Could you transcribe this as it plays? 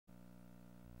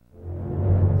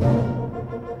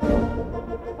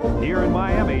Here in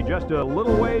Miami, just a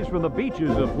little ways from the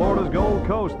beaches of Florida's Gold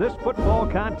Coast, this football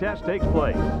contest takes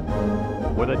place.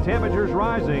 With the temperatures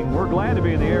rising, we're glad to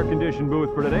be in the air-conditioned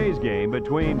booth for today's game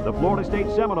between the Florida State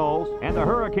Seminoles and the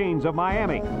Hurricanes of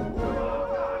Miami.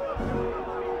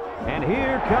 And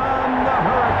here come the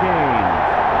Hurricanes.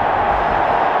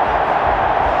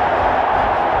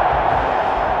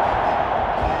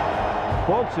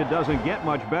 Folks, it doesn't get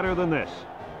much better than this.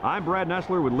 I'm Brad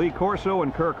Nessler with Lee Corso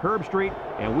and Kirk Herbstreit,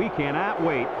 and we cannot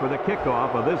wait for the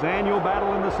kickoff of this annual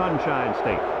battle in the Sunshine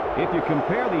State. If you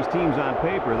compare these teams on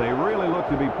paper, they really look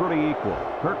to be pretty equal.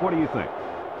 Kirk, what do you think?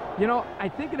 You know, I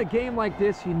think in a game like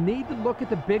this, you need to look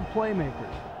at the big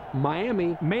playmakers.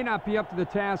 Miami may not be up to the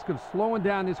task of slowing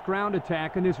down this ground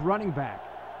attack and this running back.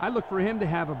 I look for him to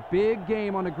have a big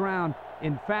game on the ground.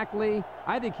 In fact, Lee,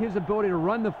 I think his ability to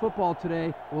run the football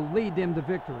today will lead them to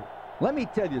victory. Let me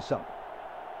tell you something.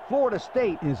 Florida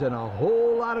State is in a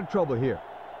whole lot of trouble here.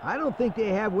 I don't think they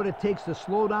have what it takes to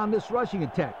slow down this rushing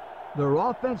attack. Their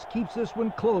offense keeps this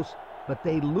one close, but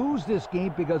they lose this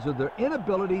game because of their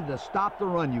inability to stop the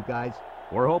run, you guys.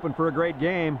 We're hoping for a great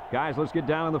game. Guys, let's get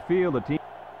down on the field. The team.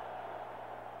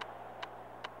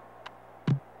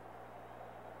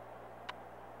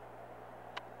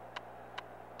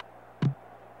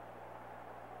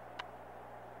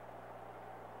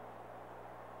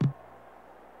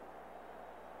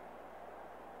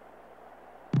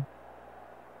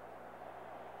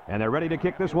 And they're ready to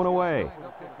kick this one away.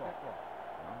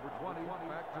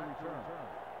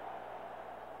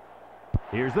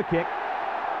 Here's the kick.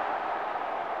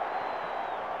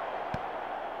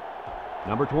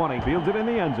 Number 20 fields it in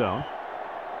the end zone.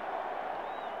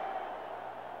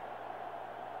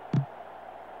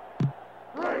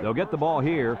 They'll get the ball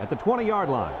here at the 20-yard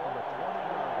line.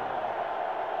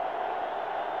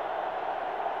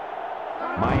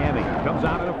 Miami comes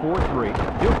out in a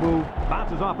 4-3. He'll move,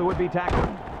 bounces off the would-be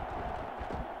tackler.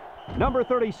 Number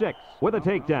 36 with a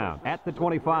takedown at the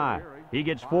 25. He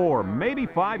gets 4, maybe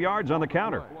 5 yards on the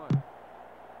counter.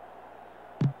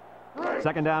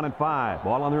 Second down and 5.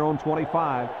 Ball on their own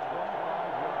 25.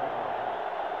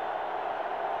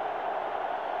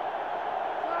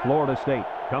 Florida State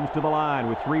comes to the line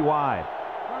with 3 wide.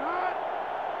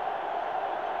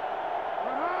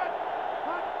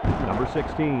 Number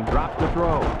 16 drops the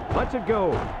throw. Lets it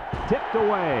go. Tipped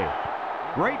away.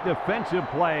 Great defensive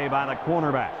play by the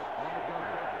cornerback.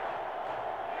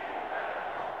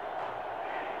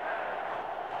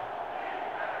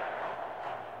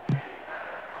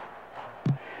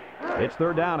 It's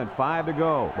third down and 5 to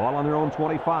go. Ball on their own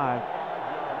 25.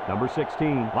 Number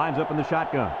 16 lines up in the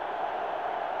shotgun.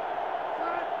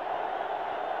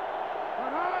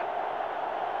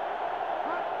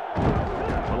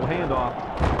 Little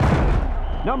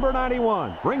handoff. Number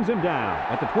 91 brings him down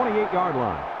at the 28-yard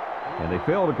line. And they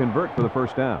fail to convert for the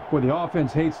first down. Well, the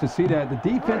offense hates to see that. The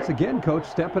defense, again, coach,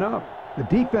 stepping up. The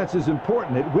defense is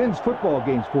important. It wins football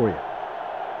games for you.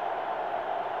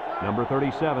 Number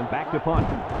 37 back to punt.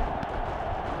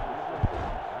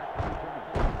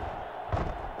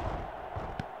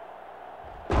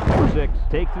 Number 6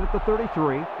 takes it at the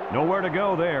 33. Nowhere to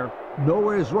go there.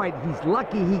 Nowhere is right. He's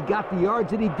lucky he got the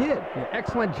yards that he did. Yeah,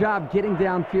 excellent job getting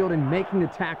downfield and making the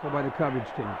tackle by the coverage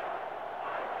team.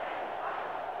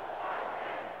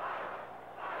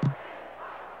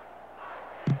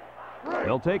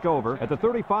 They'll take over at the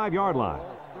 35-yard line.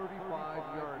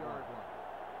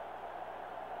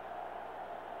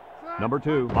 Number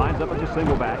 2 lines up as a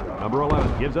single back. Number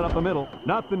 11 gives it up the middle.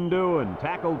 Nothing doing.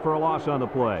 Tackled for a loss on the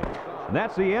play. And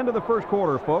that's the end of the first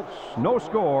quarter, folks. No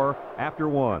score after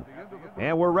 1.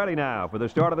 And we're ready now for the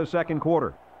start of the second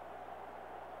quarter.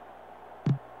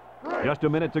 Just a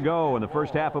minute to go in the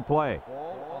first half of play.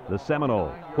 The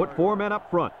Seminoles put 4 men up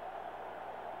front.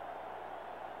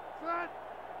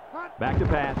 Back to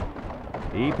pass.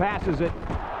 He passes it.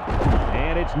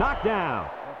 And it's knocked down.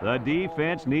 The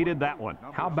defense needed that one.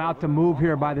 How about the move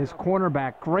here by this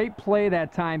cornerback? Great play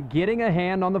that time, getting a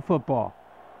hand on the football.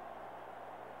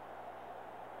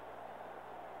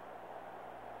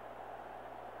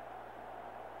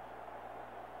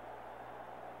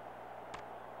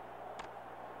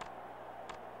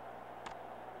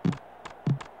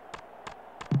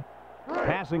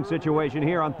 Passing situation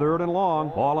here on 3rd and long.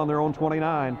 Ball on their own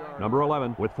 29. Number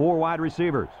 11 with 4 wide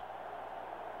receivers.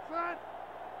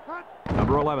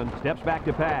 Number 11 steps back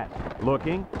to pass.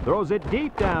 Looking, throws it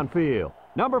deep downfield.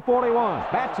 Number 41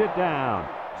 bats it down.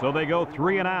 So they go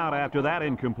 3 and out after that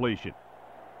incompletion.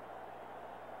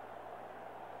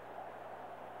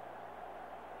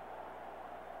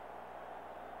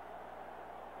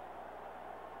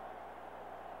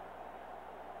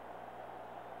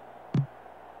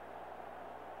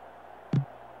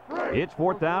 It's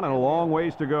 4th down and a long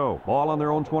ways to go. Ball on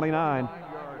their own 29.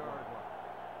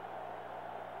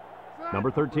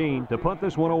 Number 13 to punt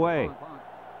this one away.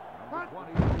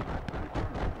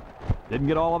 Didn't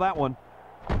get all of that one.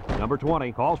 Number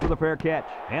 20 calls for the fair catch,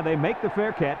 and they make the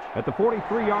fair catch at the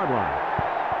 43-yard line.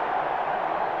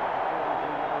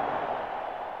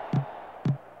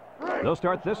 They'll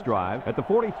start this drive at the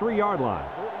 43-yard line.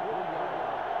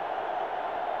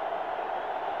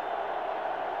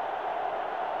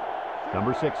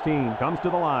 Number 16 comes to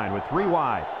the line with 3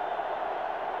 wide.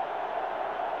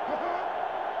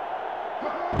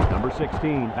 Number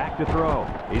 16 back to throw.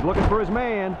 He's looking for his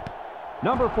man.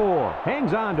 Number 4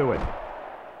 hangs on to it.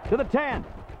 To the 10.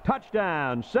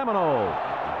 Touchdown, Seminoles.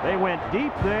 They went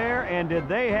deep there, and did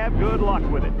they have good luck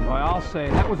with it? Well, I'll say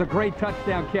that was a great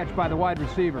touchdown catch by the wide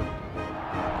receiver.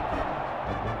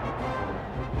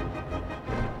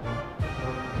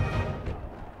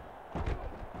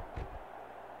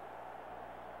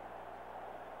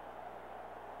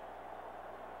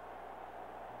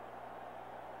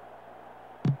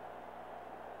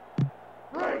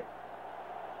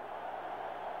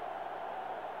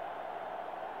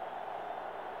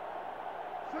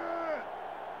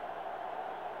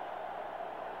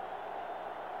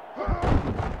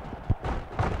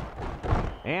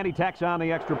 And he tacks on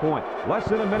the extra point. Less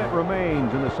than a minute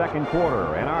remains in the second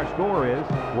quarter, and our score is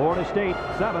Florida State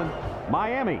 7,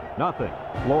 Miami nothing.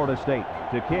 Florida State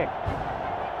to kick.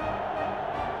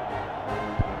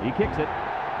 He kicks it.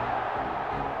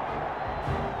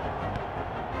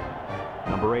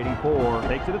 Number 84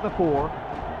 takes it at the 4.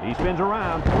 He spins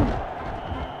around.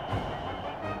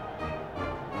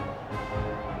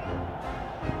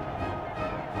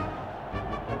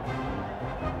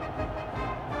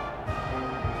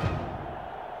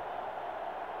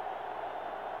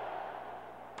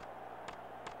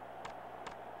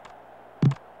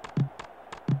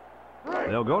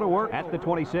 They'll go to work at the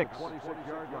 26.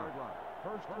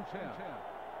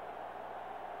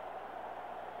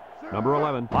 Number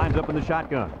 11 lines up in the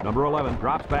shotgun. Number 11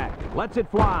 drops back, lets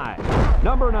it fly.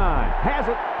 Number 9 has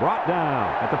it, brought down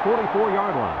at the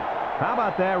 44-yard line. How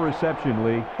about that reception,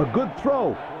 Lee? A good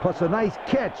throw, plus a nice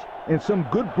catch, and some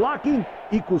good blocking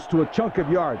equals to a chunk of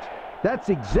yards. That's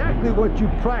exactly what you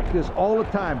practice all the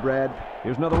time, Brad.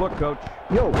 Here's another look, Coach.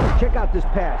 Yo, check out this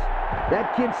pass.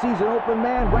 That kid sees an open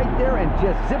man right there and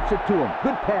just zips it to him.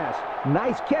 Good pass.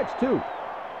 Nice catch, too.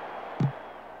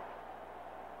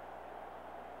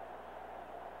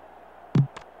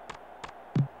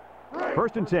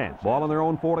 First and 10. Ball on their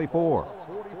own 44.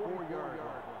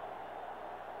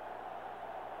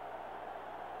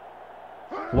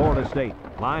 Florida State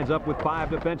lines up with 5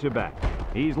 defensive backs.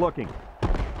 He's looking.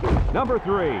 Number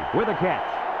 3 with a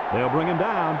catch. They'll bring him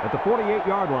down at the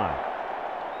 48-yard line.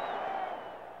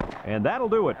 And that'll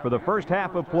do it for the first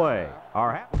half of play.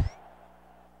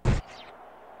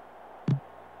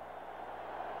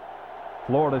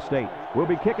 Florida State will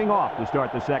be kicking off to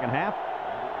start the second half.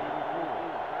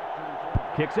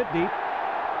 Kicks it deep.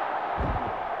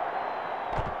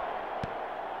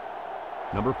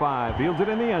 Number 5 fields it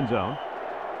in the end zone.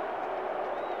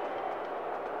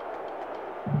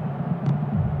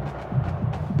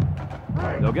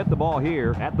 They'll get the ball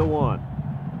here at the 1.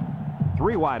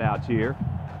 3 wideouts here.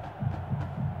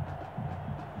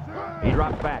 He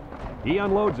drops back. He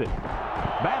unloads it.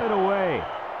 Batted away.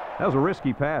 That was a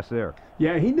risky pass there.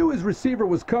 Yeah, he knew his receiver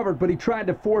was covered, but he tried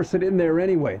to force it in there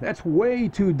anyway. That's way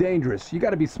too dangerous. You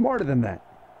got to be smarter than that.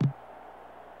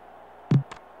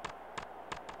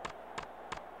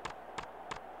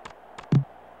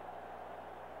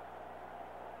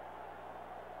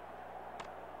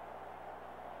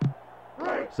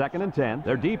 Second and 10.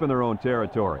 They're deep in their own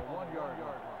territory.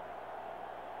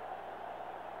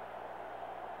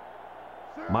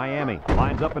 Miami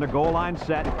lines up in a goal line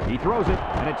set. He throws it,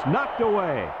 and it's knocked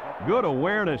away. Good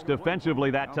awareness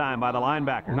defensively that time by the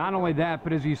linebacker. Not only that,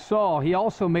 but as you saw, he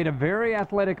also made a very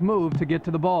athletic move to get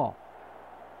to the ball.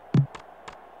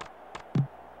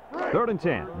 Third and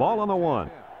 10. Ball on the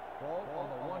 1.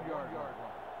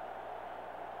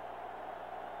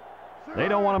 They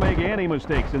don't want to make any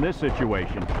mistakes in this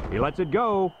situation. He lets it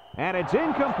go, and it's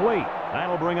incomplete.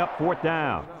 That'll bring up 4th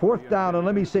down. 4th down, and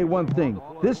let me say one thing.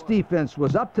 This defense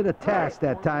was up to the task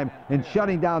that time in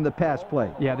shutting down the pass play.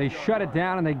 Yeah, they shut it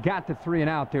down, and they got the 3 and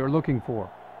out they were looking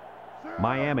for.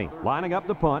 Miami lining up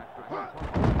the punt.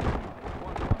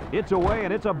 It's away,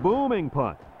 and it's a booming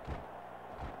punt.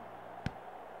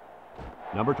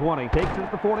 Number 20 takes it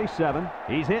at the 47.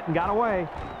 He's hit and got away.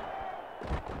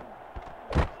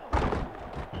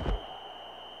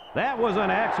 That was an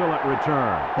excellent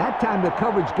return. That time the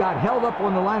coverage got held up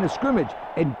on the line of scrimmage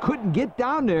and couldn't get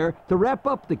down there to wrap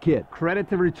up the kid. Credit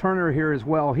the returner here as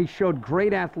well. He showed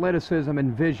great athleticism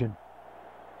and vision.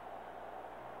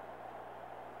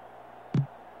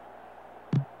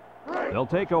 They'll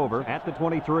take over at the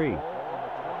 23.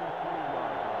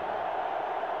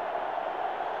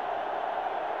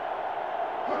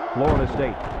 Florida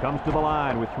State comes to the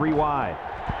line with 3 wide.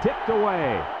 Tipped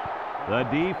away. The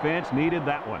defense needed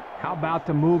that one. How about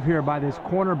the move here by this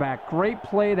cornerback? Great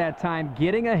play that time,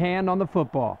 getting a hand on the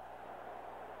football.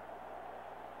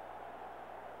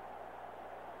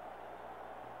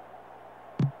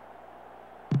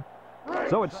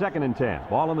 So it's 2nd and 10.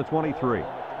 Ball on the 23.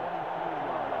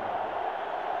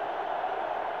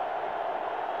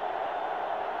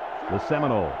 The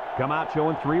Seminoles come out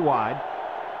showing 3 wide.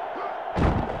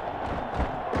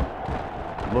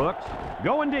 Looks,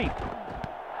 going deep.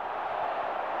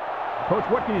 Coach,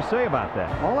 what can you say about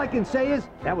that? All I can say is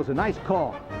that was a nice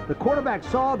call. The quarterback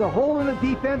saw the hole in the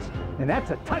defense, and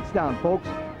that's a touchdown, folks.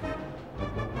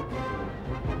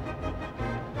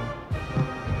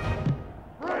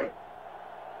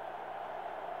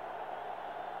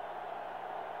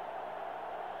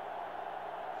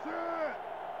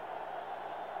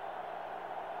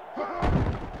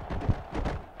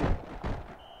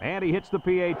 And he hits the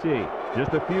PAT.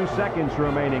 Just a few seconds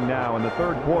remaining now in the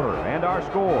 3rd quarter. And our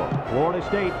score, Florida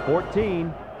State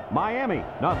 14, Miami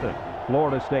nothing.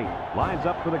 Florida State lines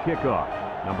up for the kickoff.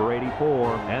 Number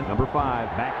 84 and number 5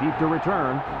 back deep to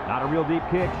return. Not a real deep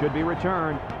kick, should be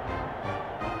returned.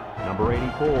 Number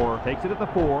 84 takes it at the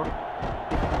 4.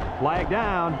 Flag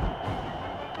down.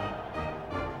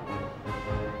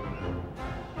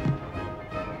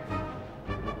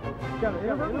 Got an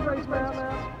inverted mask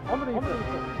on the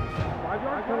defense.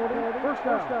 5-yard penalty, first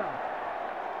down.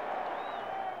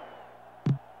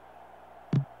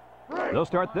 They'll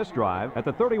start this drive at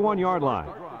the 31-yard line.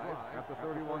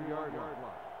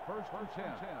 First and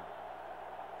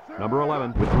 10. Number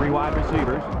 11 with 3 wide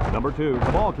receivers. Number 2,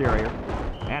 the ball carrier.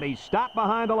 And he's stopped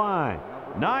behind the line.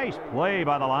 Nice play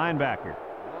by the linebacker.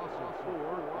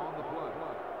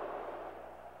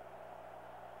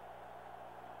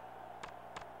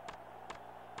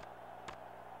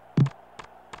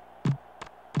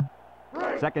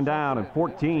 Second down and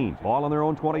 14. Ball on their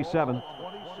own 27.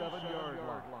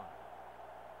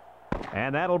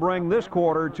 And that'll bring this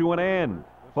quarter to an end.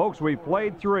 Folks, we've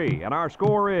played 3, and our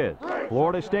score is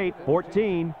Florida State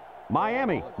 14,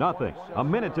 Miami nothing. A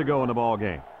minute to go in the ball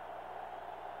game.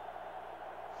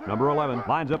 Number 11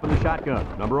 lines up in the shotgun.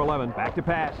 Number 11 back to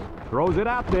pass. Throws it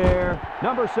out there.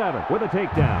 Number 7 with a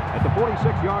takedown at the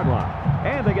 46-yard line.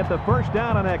 And they get the first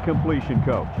down on that completion,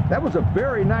 Coach. That was a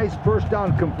very nice first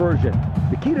down conversion.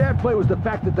 The key to that play was the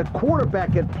fact that the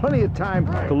quarterback had plenty of time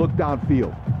to look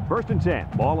downfield. 1st and 10.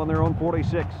 Ball on their own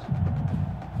 46.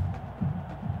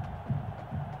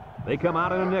 They come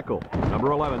out in a nickel.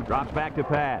 Number 11 drops back to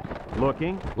pass.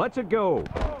 Looking. Lets it go.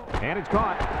 And it's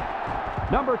caught.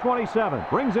 Number 27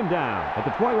 brings him down at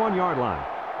the 21-yard line.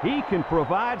 He can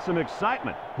provide some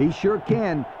excitement. He sure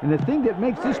can. And the thing that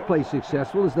makes this play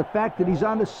successful is the fact that he's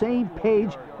on the same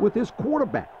page with his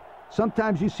quarterback.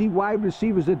 Sometimes you see wide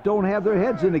receivers that don't have their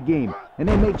heads in the game, and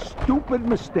they make stupid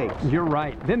mistakes. You're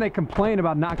right. Then they complain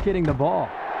about not getting the ball.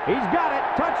 He's got it.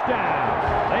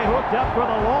 Touchdown. They hooked up for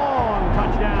the long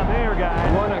touchdown there,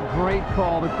 guys. What a great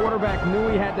call. The quarterback knew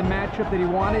he had the matchup that he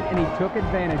wanted, and he took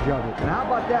advantage of it. And how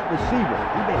about that receiver?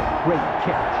 He made a great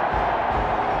catch.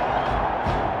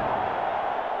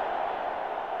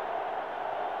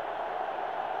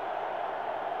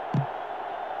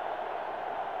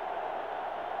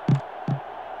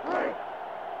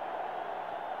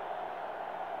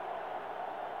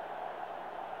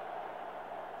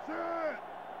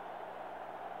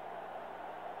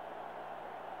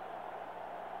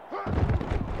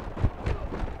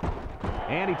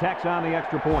 And he tacks on the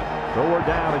extra point. So we're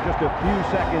down to just a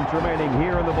few seconds remaining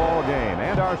here in the ball game.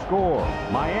 And our score,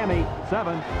 Miami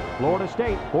 7, Florida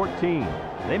State 14.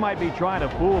 They might be trying to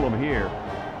fool them here.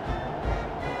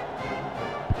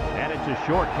 And it's a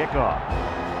short kickoff.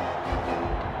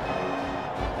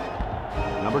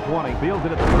 Number 20 fields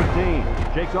it at the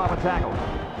 13. Shakes off a tackle.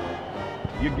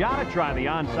 You got to try the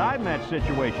onside in that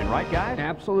situation, right, guys?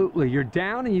 Absolutely. You're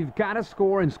down, and you've got to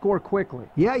score and score quickly.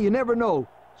 Yeah, you never know.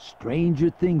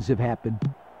 Stranger things have happened.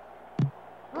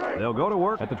 They'll go to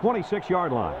work at the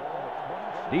 26-yard line.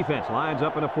 Defense lines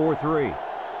up in a 4-3.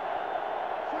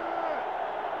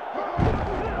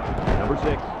 Number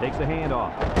 6 takes the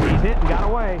handoff. He's hit and got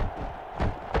away.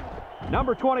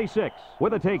 Number 26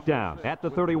 with a takedown at the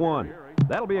 31.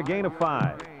 That'll be a gain of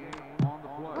 5.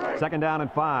 Second down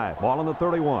and 5. Ball on the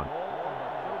 31.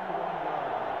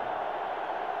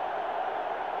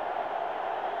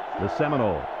 The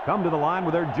Seminoles come to the line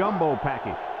with their jumbo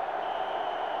package.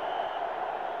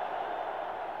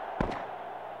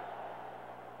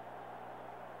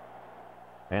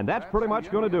 And that's pretty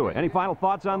much going to do it. Any final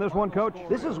thoughts on this one, Coach?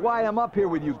 This is why I'm up here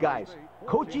with you guys.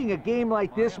 Coaching a game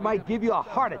like this might give you a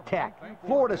heart attack.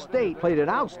 Florida State played an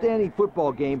outstanding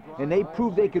football game, and they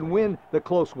proved they can win the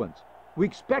close ones. We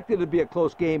expected it to be a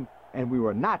close game, and we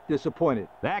were not disappointed.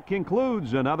 That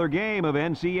concludes another game of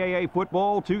NCAA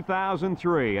Football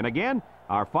 2003. And again,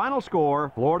 our final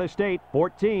score, Florida State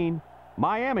 14,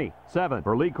 Miami 7.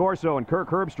 For Lee Corso and Kirk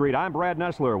Herbstreit, I'm Brad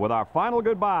Nessler with our final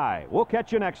goodbye. We'll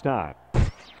catch you next time.